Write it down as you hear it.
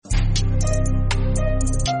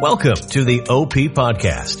Welcome to the OP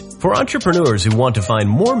Podcast for entrepreneurs who want to find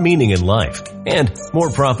more meaning in life and more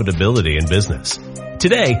profitability in business.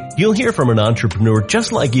 Today, you'll hear from an entrepreneur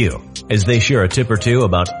just like you as they share a tip or two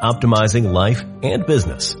about optimizing life and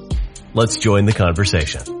business. Let's join the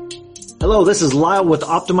conversation. Hello, this is Lyle with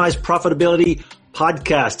Optimized Profitability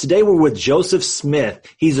Podcast. Today we're with Joseph Smith.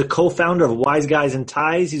 He's a co-founder of Wise Guys and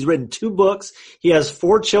Ties. He's written 2 books. He has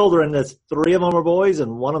 4 children. That's 3 of them are boys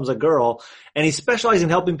and 1 of them's a girl. And he specializes in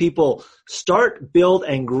helping people start, build,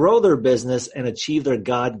 and grow their business and achieve their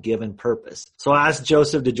God-given purpose. So I asked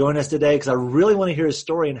Joseph to join us today because I really want to hear his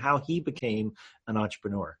story and how he became an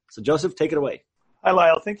entrepreneur. So Joseph, take it away. Hi,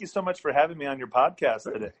 Lyle. Thank you so much for having me on your podcast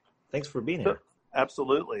today. Thanks for being here.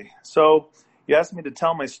 Absolutely. So you asked me to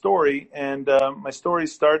tell my story, and my story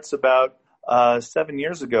starts about 7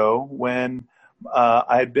 years ago when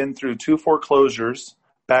I had been through 2 foreclosures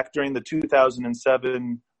back during the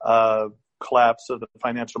 2007 collapse of the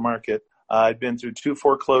financial market. I'd been through 2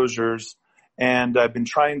 foreclosures, and I've been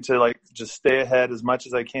trying to just stay ahead as much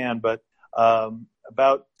as I can. But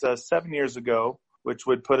about 7 years ago, which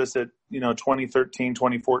would put us at 2013,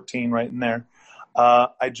 2014, right in there.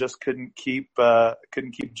 I just couldn't keep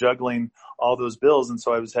juggling all those bills, and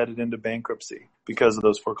so I was headed into bankruptcy because of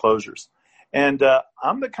those foreclosures. And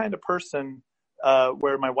I'm the kind of person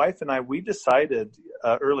where my wife and I, we decided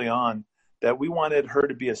early on that we wanted her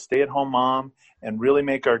to be a stay-at-home mom and really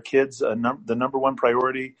make our kids the number one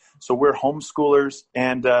priority. So we're homeschoolers,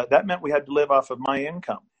 and that meant we had to live off of my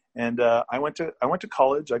income. And I went to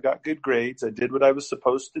college. I got good grades. I did what I was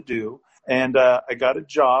supposed to do, and I got a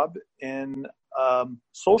job in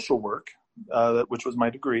social work, which was my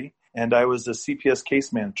degree, and I was a CPS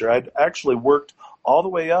case manager. I'd actually worked all the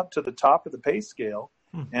way up to the top of the pay scale,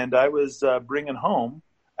 and I was bringing home,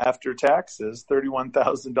 after taxes,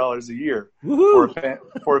 $31,000 a year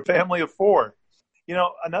for a family of 4.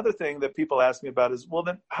 Another thing that people ask me about is, well,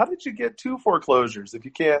 then how did you get 2 foreclosures if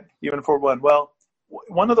you can't even afford 1? Well,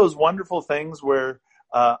 one of those wonderful things where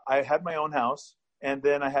I had my own house, and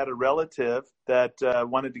then I had a relative that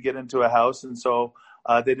wanted to get into a house, and so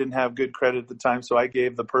they didn't have good credit at the time, so I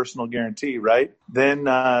gave the personal guarantee, right? Then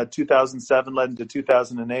 2007 led into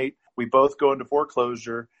 2008. We both go into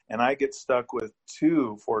foreclosure, and I get stuck with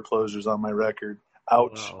 2 foreclosures on my record.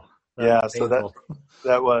 Ouch. Wow. Yeah, so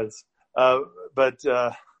that was. But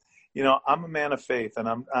I'm a man of faith, and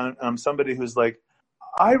I'm somebody who's like,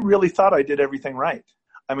 I really thought I did everything right.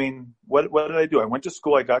 I mean, what did I do? I went to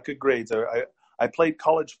school. I got good grades. I played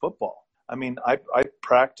college football. I mean, I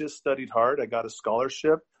practiced, studied hard. I got a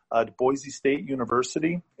scholarship to Boise State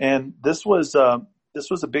University. And this was a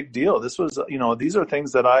big deal. This was, these are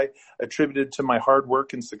things that I attributed to my hard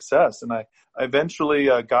work and success. And I eventually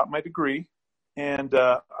got my degree, and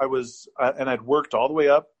I'd worked all the way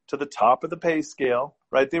up to the top of the pay scale,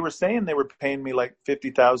 right? They were saying they were paying me like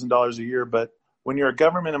 $50,000 a year, but when you're a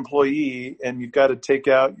government employee and you've got to take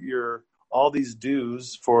out all these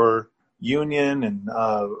dues for union and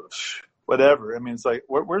whatever, I mean, it's like,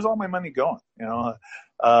 where's all my money going?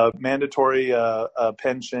 Mandatory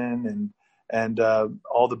pension and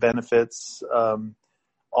all the benefits,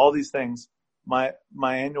 all these things. My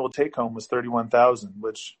annual take home was $31,000,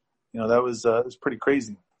 which that was pretty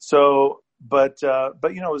crazy. So, but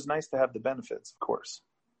it was nice to have the benefits, of course.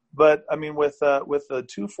 But I mean, with the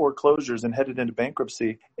 2 foreclosures and headed into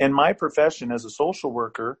bankruptcy, in my profession as a social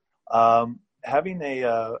worker, having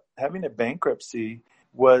a bankruptcy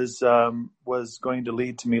was going to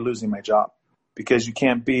lead to me losing my job, because you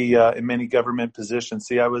can't be in many government positions.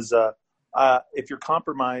 See, I was if you're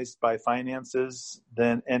compromised by finances,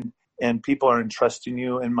 then and people are entrusting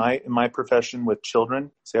you in my profession with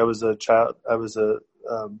children. See, I was a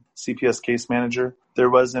CPS case manager.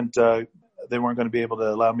 They weren't going to be able to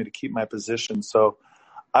allow me to keep my position. So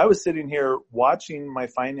I was sitting here watching my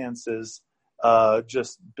finances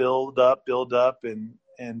just build up, and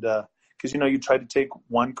because you try to take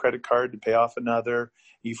one credit card to pay off another,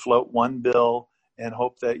 you float one bill and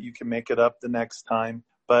hope that you can make it up the next time.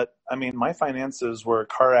 But I mean, my finances were a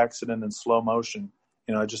car accident in slow motion.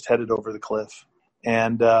 I just headed over the cliff,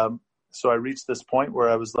 and so I reached this point where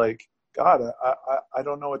I was like, God, I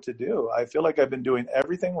don't know what to do. I feel like I've been doing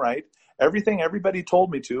everything right. Everything everybody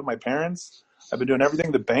told me to, my parents, I've been doing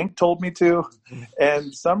everything the bank told me to.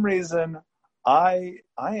 And some reason I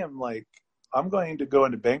am like, I'm going to go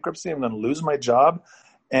into bankruptcy. I'm going to lose my job.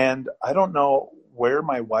 And I don't know where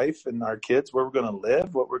my wife and our kids, where we're going to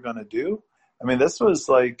live, what we're going to do. I mean, this was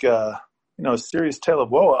like, a serious tale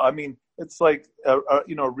of woe. I mean, it's like a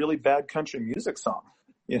really bad country music song,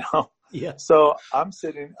 Yeah. So I'm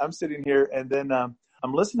sitting here, and then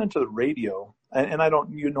I'm listening to the radio and I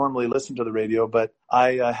don't you normally listen to the radio, but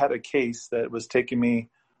I had a case that was taking me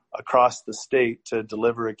across the state to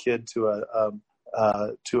deliver a kid to a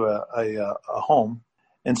home.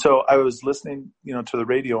 And so I was listening, to the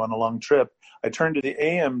radio on a long trip. I turned to the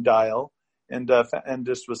AM dial and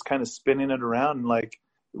just was kind of spinning it around, and like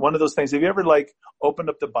one of those things. Have you ever like opened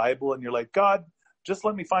up the Bible and you're like, God, just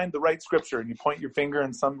let me find the right scripture, and you point your finger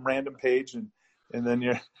in some random page, and then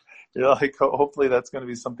you're like, hopefully that's going to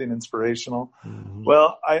be something inspirational. Mm-hmm.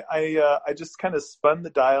 Well, I just kind of spun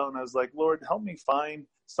the dial, and I was like, Lord, help me find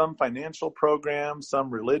some financial program,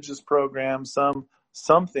 some religious program,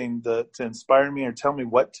 something to inspire me or tell me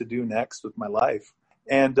what to do next with my life.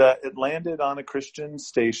 And it landed on a Christian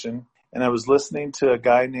station, and I was listening to a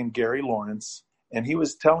guy named Gary Lawrence, and he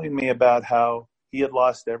was telling me about how he had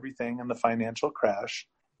lost everything in the financial crash,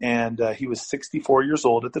 and he was 64 years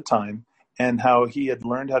old at the time, and how he had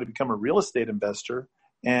learned how to become a real estate investor,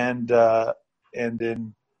 and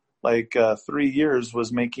in 3 years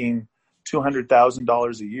was making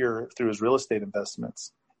 $200,000 a year through his real estate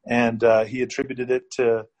investments. And he attributed it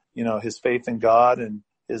to, his faith in God and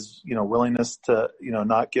his, willingness to,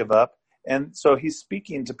 not give up. And so he's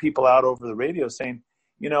speaking to people out over the radio saying,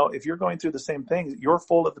 if you're going through the same thing, you're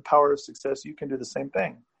full of the power of success, you can do the same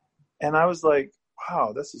thing. And I was like,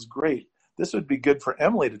 wow, this is great. This would be good for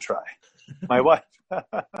Emily to try. My wife.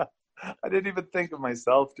 I didn't even think of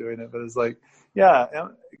myself doing it, but it's like, yeah,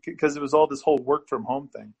 because it was all this whole work from home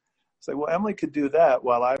thing. It's like, well, Emily could do that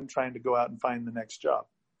while I'm trying to go out and find the next job.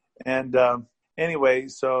 And anyway,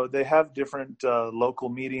 so they have different local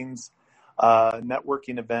meetings,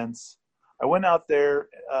 networking events. I went out there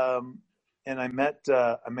and I met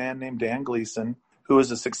a man named Dan Gleason, who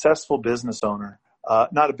was a successful business owner.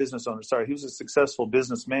 Not a business owner, sorry. He was a successful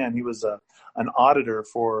businessman. He was an auditor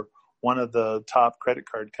for one of the top credit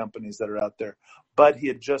card companies that are out there. But he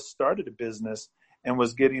had just started a business and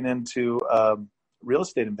was getting into real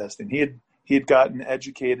estate investing. He had gotten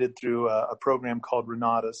educated through a program called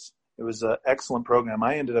Renatus. It was an excellent program.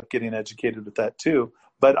 I ended up getting educated with that too.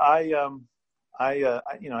 But I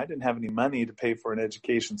didn't have any money to pay for an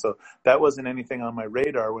education, so that wasn't anything on my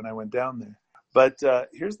radar when I went down there. But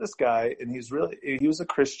here's this guy, and he was a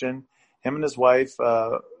Christian. Him and his wife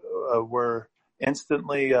were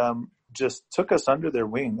instantly just took us under their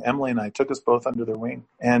wing. Emily and I took us both under their wing,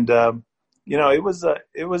 and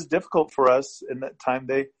it was difficult for us in that time.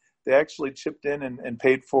 They actually chipped in and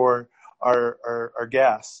paid for our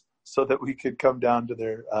gas so that we could come down to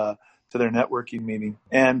their networking meeting.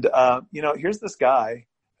 And here's this guy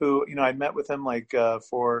who I met with him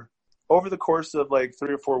for over the course of 3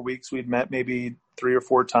 or 4 weeks. We'd met maybe 3 or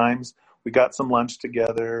 4 times. We got some lunch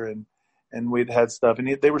together and we'd had stuff.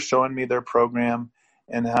 And they were showing me their program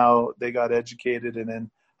and how they got educated, and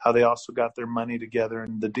then how they also got their money together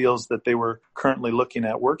and the deals that they were currently looking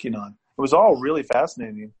at working on. It was all really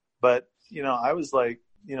fascinating. But, I was like,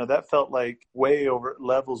 that felt like way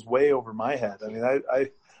over my head. I mean,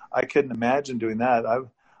 I couldn't imagine doing that.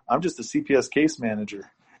 I'm just a CPS case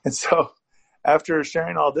manager. And so after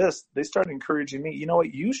sharing all this, they started encouraging me, you know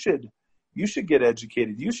what, you should get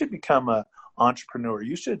educated. You should become an entrepreneur.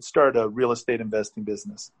 You should start a real estate investing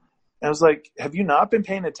business. And I was like, have you not been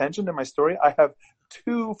paying attention to my story? I have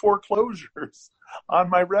 2 foreclosures on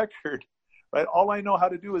my record, right? All I know how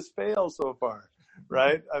to do is fail so far,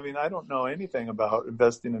 right? I mean, I don't know anything about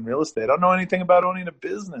investing in real estate. I don't know anything about owning a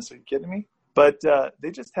business. Are you kidding me? But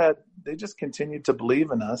they just continued to believe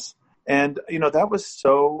in us. And, that was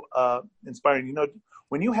so inspiring.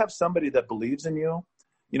 When you have somebody that believes in you,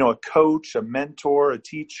 a coach, a mentor, a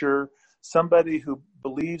teacher, somebody who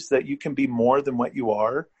believes that you can be more than what you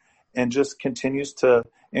are, and just continues to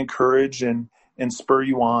encourage and spur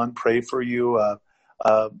you on, pray for you,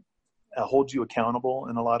 hold you accountable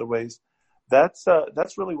in a lot of ways. That's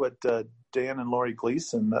really what Dan and Lori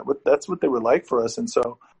Gleason, that's what they were like for us. And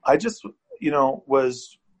so I just,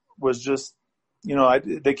 was just,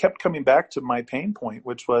 they kept coming back to my pain point,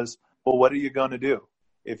 which was, well, what are you going to do?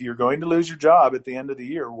 If you're going to lose your job at the end of the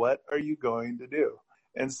year, what are you going to do?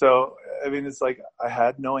 And so, I mean, it's like I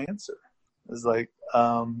had no answer. It's like,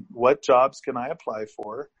 what jobs can I apply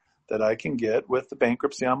for that I can get with the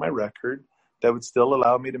bankruptcy on my record that would still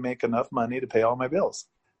allow me to make enough money to pay all my bills?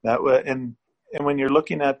 And when you're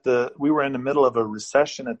looking at we were in the middle of a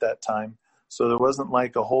recession at that time, so there wasn't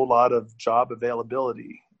like a whole lot of job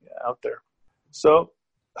availability out there. So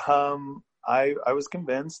I was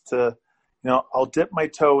convinced to, I'll dip my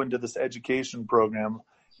toe into this education program.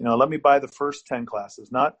 Let me buy the first 10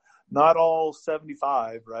 classes, not all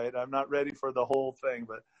 75, right? I'm not ready for the whole thing,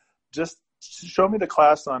 but just show me the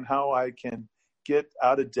class on how I can get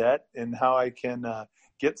out of debt and how I can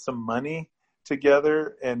get some money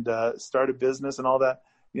together and start a business and all that.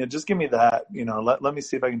 Just give me that. Let me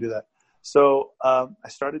see if I can do that. So I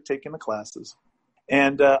started taking the classes,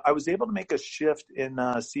 and I was able to make a shift in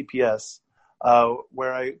CPS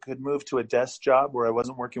where I could move to a desk job where I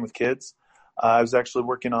wasn't working with kids. I was actually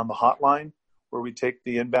working on the hotline where we take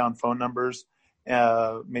the inbound phone numbers,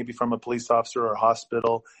 maybe from a police officer or a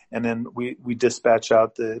hospital, and then we dispatch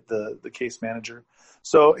out the case manager.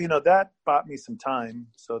 So, that bought me some time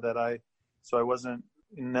so I wasn't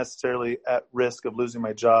necessarily at risk of losing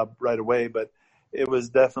my job right away, but it was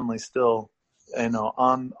definitely still,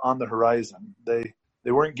 on the horizon. They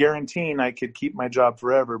weren't guaranteeing I could keep my job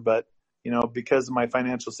forever, but, because of my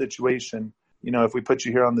financial situation, if we put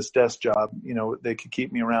you here on this desk job, they could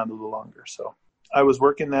keep me around a little longer. So I was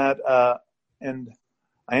working that, and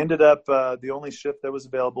I ended up, the only shift that was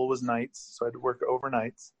available was nights. So I had to work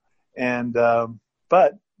overnights. And,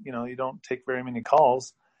 but, you don't take very many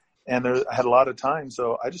calls, and I had a lot of time.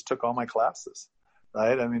 So I just took all my classes,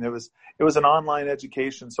 right? I mean, it was an online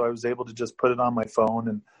education. So I was able to just put it on my phone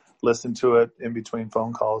and listen to it in between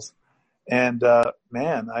phone calls. And,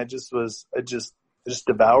 man, I just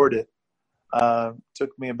devoured it.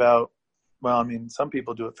 Took me about, some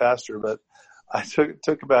people do it faster, but it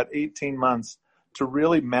took about 18 months to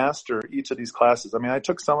really master each of these classes. I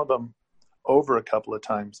took some of them over a couple of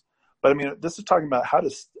times, but this is talking about how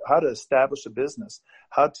to establish a business,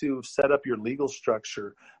 how to set up your legal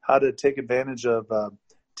structure, how to take advantage of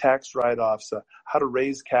tax write-offs, how to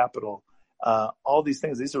raise capital, all these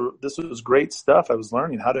things. This was great stuff. I was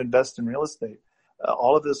learning how to invest in real estate.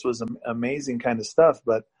 All of this was amazing kind of stuff,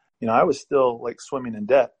 but I was still like swimming in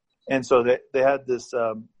debt. And so they had this,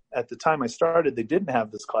 at the time I started, they didn't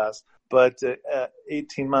have this class, but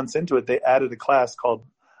 18 months into it, they added a class called,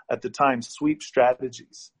 at the time, Sweep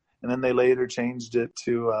Strategies. And then they later changed it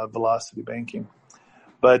to Velocity Banking.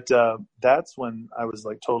 But that's when I was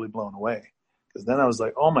like totally blown away, because then I was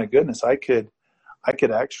like, oh my goodness, I could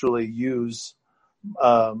actually use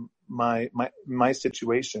my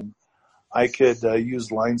situation. I could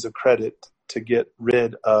use lines of credit to get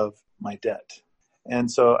rid of my debt.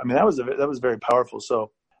 And so, that was very powerful.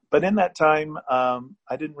 So, but in that time, I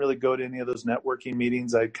didn't really go to any of those networking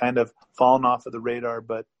meetings. I'd kind of fallen off of the radar,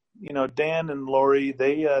 but Dan and Lori,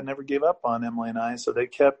 they never gave up on Emily and I. So they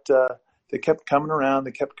kept coming around.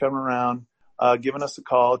 They kept coming around, giving us a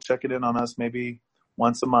call, checking in on us maybe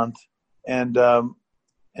once a month. And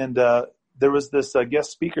there was this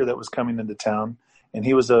guest speaker that was coming into town, and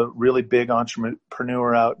he was a really big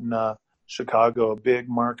entrepreneur out in Chicago, a big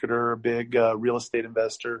marketer, a big real estate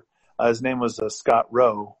investor. His name was Scott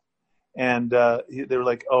Rowe. And they were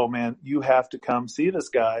like, oh man, you have to come see this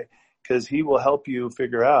guy, because he will help you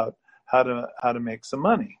figure out how to make some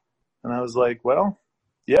money. And I was like, well,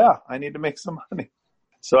 yeah, I need to make some money.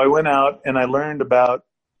 So I went out and I learned about,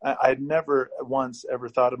 I'd never once ever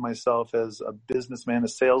thought of myself as a businessman, a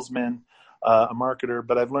salesman, a marketer,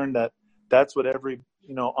 but I've learned that that's what every,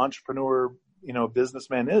 entrepreneur,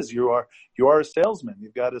 businessman is. You are a salesman.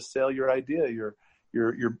 You've got to sell your idea, your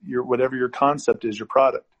whatever your concept is, your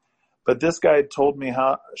product. But this guy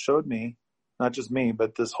showed me, not just me,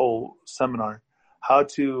 but this whole seminar, how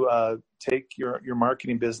to take your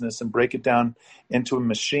marketing business and break it down into a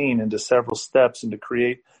machine, into several steps, and to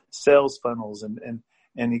create sales funnels.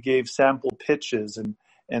 And he gave sample pitches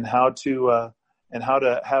and how to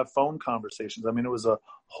have phone conversations. It was a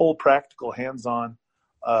whole practical hands-on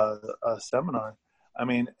seminar.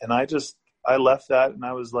 And I left that, and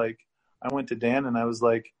I was like, I went to Dan and I was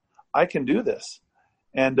like, I can do this.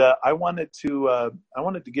 And I wanted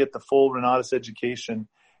to get the full Renatus education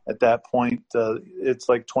at that point. It's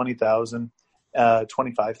like $20,000,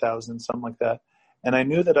 $25,000, something like that. And I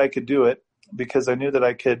knew that I could do it because I knew that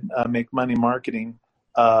I could make money marketing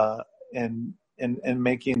and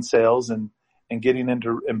making sales and getting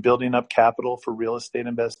into and building up capital for real estate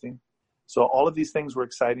investing. So all of these things were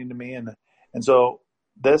exciting to me. And so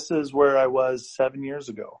this is where I was 7 years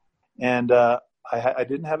ago. And I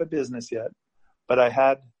didn't have a business yet, but I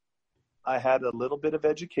had a little bit of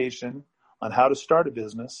education on how to start a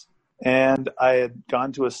business. And I had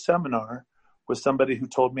gone to a seminar with somebody who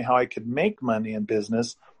told me how I could make money in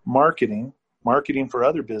business, marketing for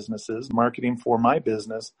other businesses, marketing for my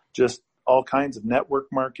business, just all kinds of network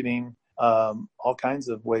marketing, all kinds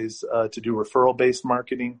of ways to do referral-based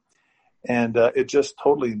marketing. And it just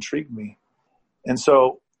totally intrigued me. And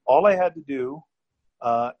so all I had to do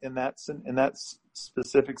in that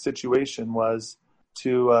specific situation was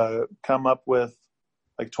to come up with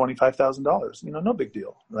like $25,000. No big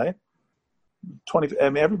deal, right?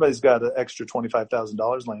 Everybody's got an extra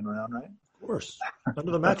 $25,000 laying around, right? Of course,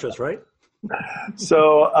 under the mattress, right?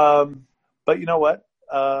 So, But you know what?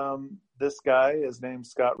 This guy, his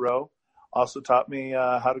name's Scott Rowe, also taught me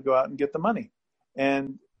how to go out and get the money.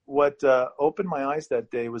 And what opened my eyes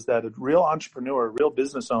that day was that a real entrepreneur, a real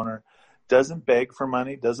business owner, doesn't beg for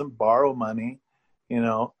money, doesn't borrow money.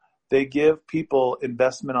 They give people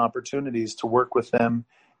investment opportunities to work with them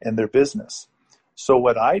and their business. So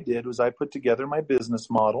what I did was I put together my business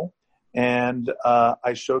model, and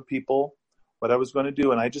I showed people what I was going to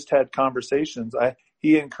do. And I just had conversations.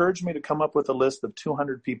 He encouraged me to come up with a list of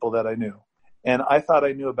 200 people that I knew. And I thought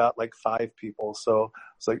I knew about like 5 people. So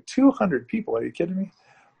it's like 200 people. Are you kidding me?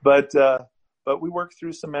 But we worked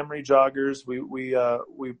through some memory joggers.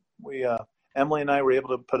 Emily and I were able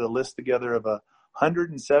to put a list together of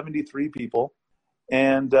 173 people.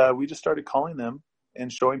 And we just started calling them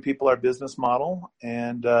and showing people our business model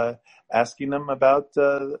and asking them about,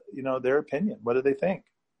 their opinion. What do they think?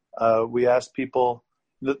 We asked people,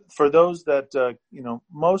 for those that,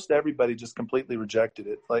 most everybody just completely rejected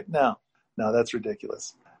it. Like, no, that's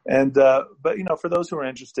ridiculous. And, but for those who are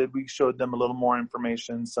interested, we showed them a little more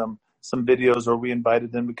information, some videos, or we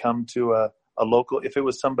invited them to come to a local, if it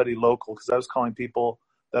was somebody local, because I was calling people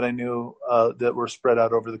that I knew that were spread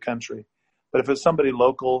out over the country. But if it was somebody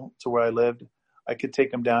local to where I lived, I could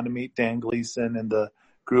take them down to meet Dan Gleason and the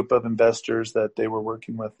group of investors that they were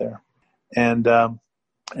working with there.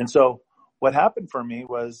 And so what happened for me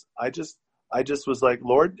was I just was like,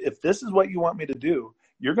 Lord, if this is what you want me to do,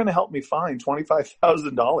 you're going to help me find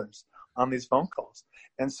 $25,000 on these phone calls.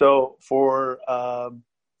 And so for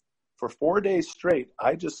 4 days straight,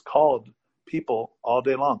 I just called people all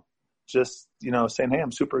day long, just, saying, hey,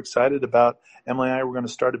 I'm super excited about Emily and I. We're going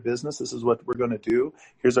to start a business. This is what we're going to do.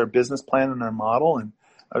 Here's our business plan and our model. And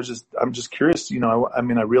I'm just curious, I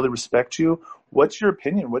really respect you. What's your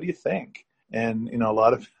opinion? What do you think? And,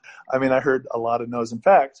 I heard a lot of no's. In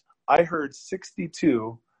fact, I heard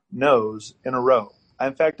 62 no's in a row.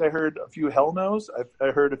 In fact, I heard a few hell no's. I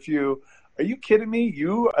heard a few, are you kidding me?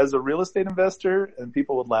 You as a real estate investor? And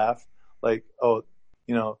people would laugh like, oh,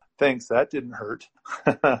 thanks, that didn't hurt.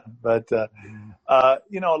 But, a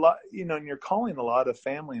lot, and you're calling a lot of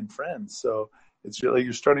family and friends. So it's really,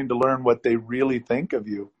 you're starting to learn what they really think of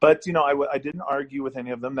you. But, I didn't argue with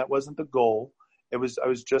any of them. That wasn't the goal. I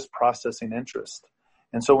was just processing interest.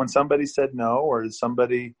 And so when somebody said no, or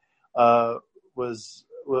somebody was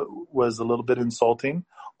a little bit insulting,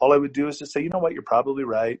 all I would do is just say, you know what, you're probably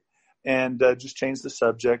right. And just change the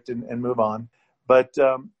subject and move on. But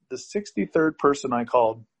the 63rd person I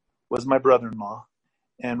called was my brother-in-law.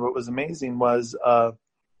 And what was amazing was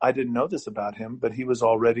I didn't know this about him, but he was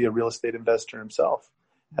already a real estate investor himself,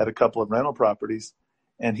 had a couple of rental properties.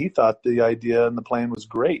 And he thought the idea and the plan was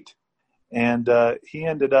great. And he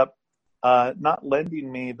ended up not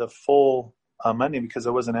lending me the full money because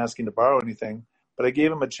I wasn't asking to borrow anything, but I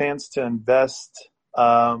gave him a chance to invest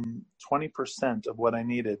 20% of what I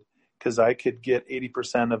needed because I could get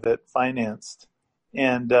 80% of it financed.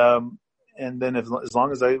 And then as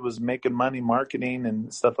long as I was making money marketing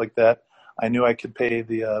and stuff like that, I knew I could pay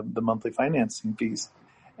the monthly financing fees.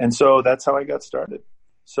 And so that's how I got started.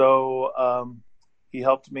 So he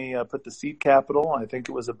helped me put the seed capital. I think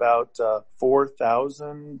it was about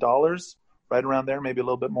 $4,000, right around there, maybe a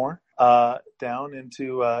little bit more, down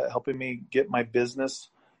into helping me get my business.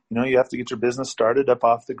 You have to get your business started up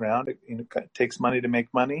off the ground. It takes money to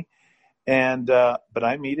make money. And but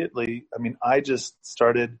I immediately, I just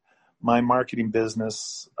started my marketing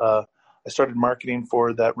business. I started marketing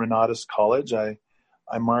for that Renatus College. I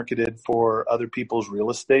marketed for other people's real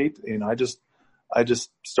estate. I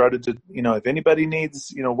just started to, if anybody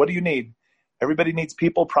needs, what do you need? Everybody needs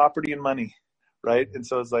people, property, and money, right? And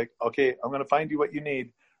so it's like, okay, I'm going to find you what you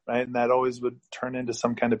need, right? And that always would turn into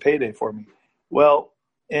some kind of payday for me. Well,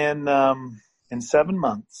 in 7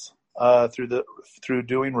 months, through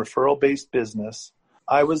doing referral-based business,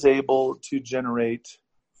 I was able to generate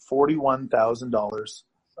 $41,000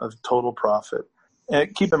 of total profit.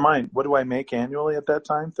 And keep in mind, what do I make annually at that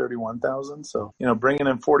time? $31,000. So, bringing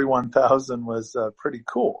in $41,000 was pretty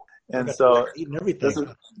cool. And so this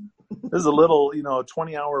is a little,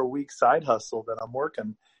 20-hour a week side hustle that I'm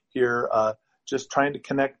working here, just trying to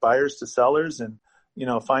connect buyers to sellers and,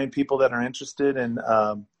 find people that are interested in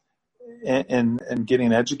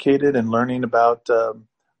getting educated and learning about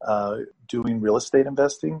doing real estate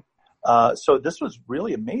investing. So this was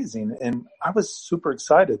really amazing, and I was super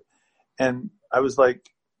excited. And I was like,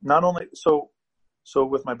 not only so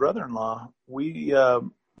with my brother-in-law, we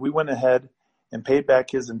went ahead and paid back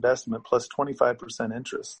his investment plus 25%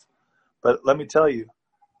 interest. But let me tell you,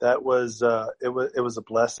 that was it was a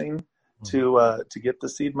blessing to get the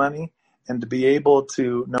seed money and to be able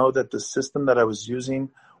to know that the system that I was using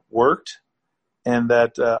worked. and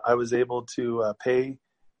that I was able to pay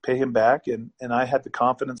him back. And I had the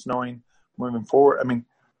confidence knowing moving forward. I mean,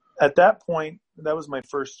 at that point, that was my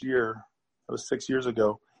first year. That was 6 years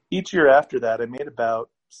ago. Each year after that, I made about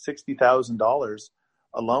 $60,000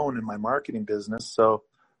 alone in my marketing business. So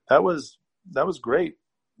that was great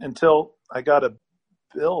until I got a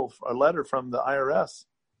letter from the IRS.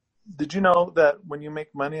 Did you know that when you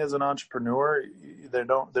make money as an entrepreneur, they're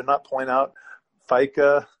not pulling out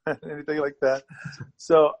FICA, anything like that?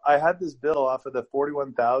 So I had this bill off of the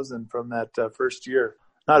 $41,000 from that first year.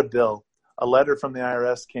 Not a bill, a letter from the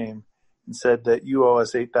IRS came and said that you owe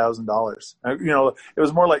us $8,000. It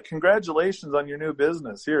was more like, congratulations on your new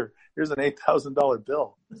business. Here's an $8,000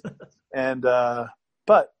 bill. And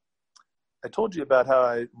but I told you about how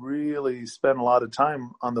I really spent a lot of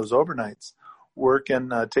time on those overnights,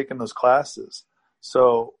 working, taking those classes.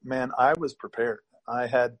 So, man, I was prepared. I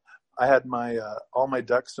had my all my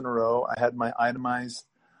ducks in a row. I had my itemized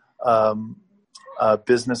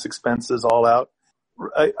business expenses all out.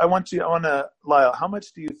 I want to, Lyle, how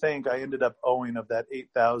much do you think I ended up owing of that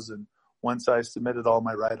 $8,000 once I submitted all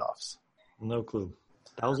my write-offs? No clue.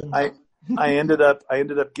 1,000? I ended up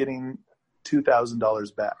getting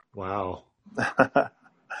 $2,000 back. Wow. That's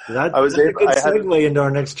a good segue into our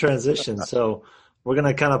next transition. So we're going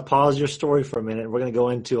to kind of pause your story for a minute. We're going to go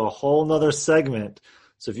into a whole nother segment.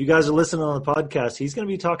 So if you guys are listening on the podcast, he's going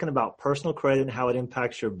to be talking about personal credit and how it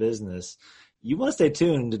impacts your business. You want to stay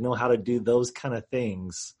tuned to know how to do those kind of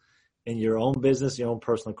things in your own business, your own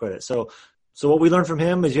personal credit. So what we learned from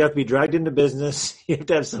him is you have to be dragged into business. You have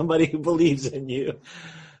to have somebody who believes in you.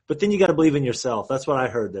 But then you got to believe in yourself. That's what I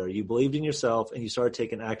heard there. You believed in yourself and you started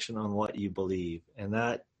taking action on what you believe. And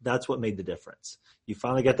that's what made the difference. You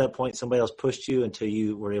finally got that point. Somebody else pushed you until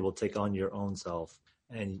you were able to take on your own self.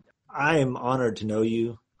 And I am honored to know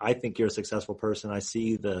you. I think you're a successful person. I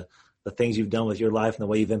see the things you've done with your life and the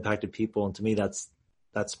way you've impacted people. And to me, that's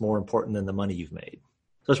more important than the money you've made.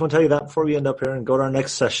 So I just want to tell you that before we end up here and go to our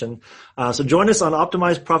next session. So join us on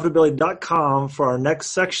OptimizeProfitability.com for our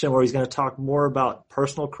next section where he's going to talk more about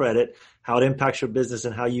personal credit, how it impacts your business,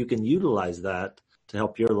 and how you can utilize that to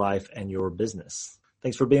help your life and your business.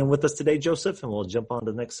 Thanks for being with us today, Joseph, and we'll jump on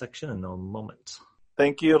to the next section in a moment.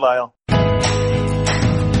 Thank you, Lyle.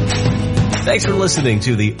 Thanks for listening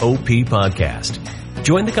to the OP Podcast.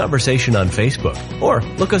 Join the conversation on Facebook or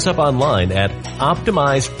look us up online at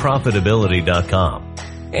OptimizeProfitability.com.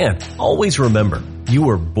 And always remember, you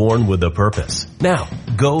were born with a purpose. Now,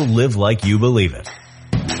 go live like you believe it.